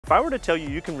If I were to tell you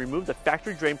you can remove the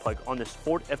factory drain plug on this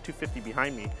Ford F-250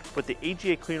 behind me with the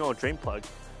AGA clean oil drain plug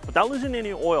without losing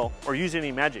any oil or using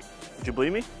any magic, would you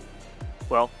believe me?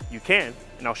 Well, you can,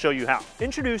 and I'll show you how.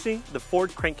 Introducing the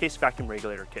Ford Crank Case Vacuum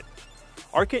Regulator Kit.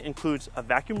 Our kit includes a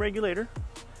vacuum regulator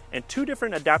and two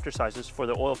different adapter sizes for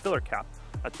the oil filler cap,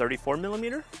 a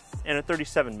 34mm and a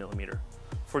 37mm.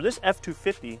 For this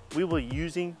F-250, we will be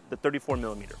using the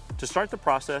 34mm. To start the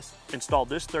process, install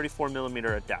this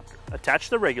 34mm adapter. Attach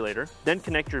the regulator, then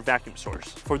connect your vacuum source.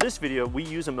 For this video, we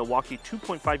use a Milwaukee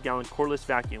 2.5 gallon cordless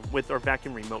vacuum with our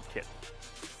vacuum remote kit.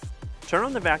 Turn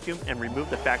on the vacuum and remove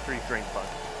the factory drain plug.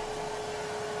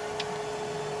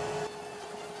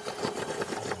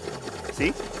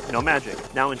 See? No magic.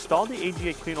 Now install the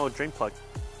AGA clean oil drain plug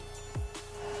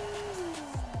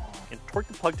and torque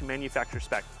the plug to manufacturer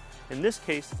spec. In this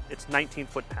case, it's 19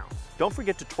 foot-pounds. Don't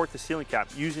forget to torque the sealing cap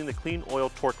using the clean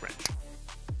oil torque wrench.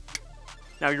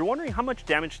 Now you're wondering how much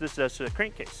damage this does to the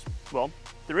crankcase. Well,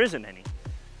 there isn't any.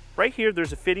 Right here,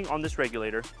 there's a fitting on this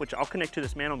regulator, which I'll connect to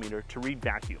this manometer to read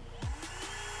vacuum.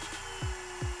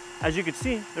 As you can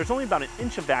see, there's only about an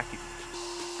inch of vacuum.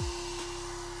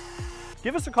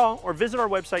 Give us a call or visit our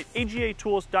website,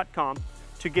 agatools.com,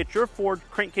 to get your Ford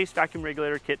Crankcase Vacuum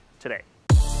Regulator Kit today.